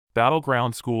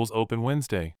Battleground schools open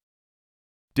Wednesday.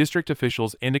 District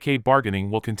officials indicate bargaining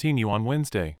will continue on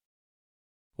Wednesday.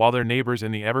 While their neighbors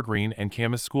in the Evergreen and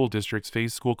Camas school districts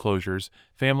face school closures,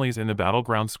 families in the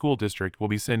Battleground School District will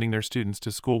be sending their students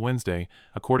to school Wednesday,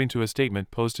 according to a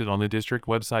statement posted on the district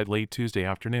website late Tuesday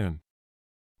afternoon.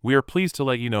 We are pleased to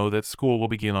let you know that school will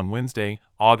begin on Wednesday,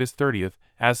 August 30th,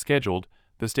 as scheduled,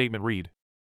 the statement read.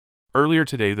 Earlier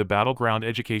today, the Battleground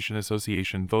Education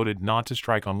Association voted not to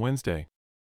strike on Wednesday.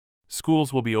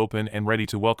 Schools will be open and ready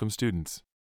to welcome students.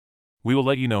 We will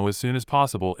let you know as soon as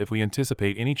possible if we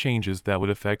anticipate any changes that would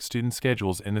affect student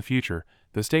schedules in the future.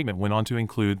 The statement went on to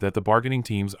include that the bargaining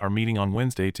teams are meeting on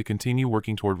Wednesday to continue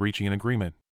working toward reaching an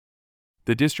agreement.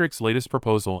 The district's latest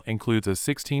proposal includes a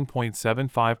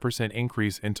 16.75%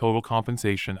 increase in total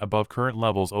compensation above current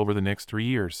levels over the next 3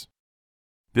 years.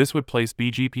 This would place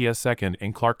BGPS second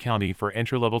in Clark County for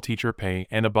entry-level teacher pay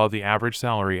and above the average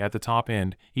salary at the top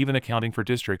end, even accounting for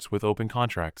districts with open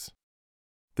contracts.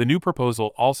 The new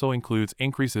proposal also includes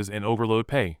increases in overload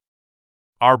pay.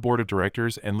 Our board of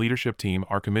directors and leadership team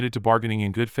are committed to bargaining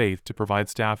in good faith to provide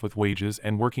staff with wages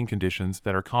and working conditions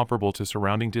that are comparable to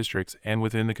surrounding districts and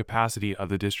within the capacity of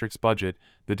the district's budget,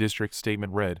 the district's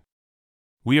statement read.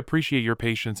 We appreciate your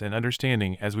patience and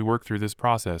understanding as we work through this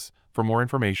process. For more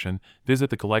information, visit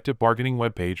the collective bargaining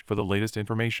webpage for the latest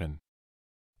information.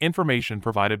 Information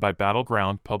provided by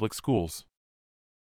Battleground Public Schools.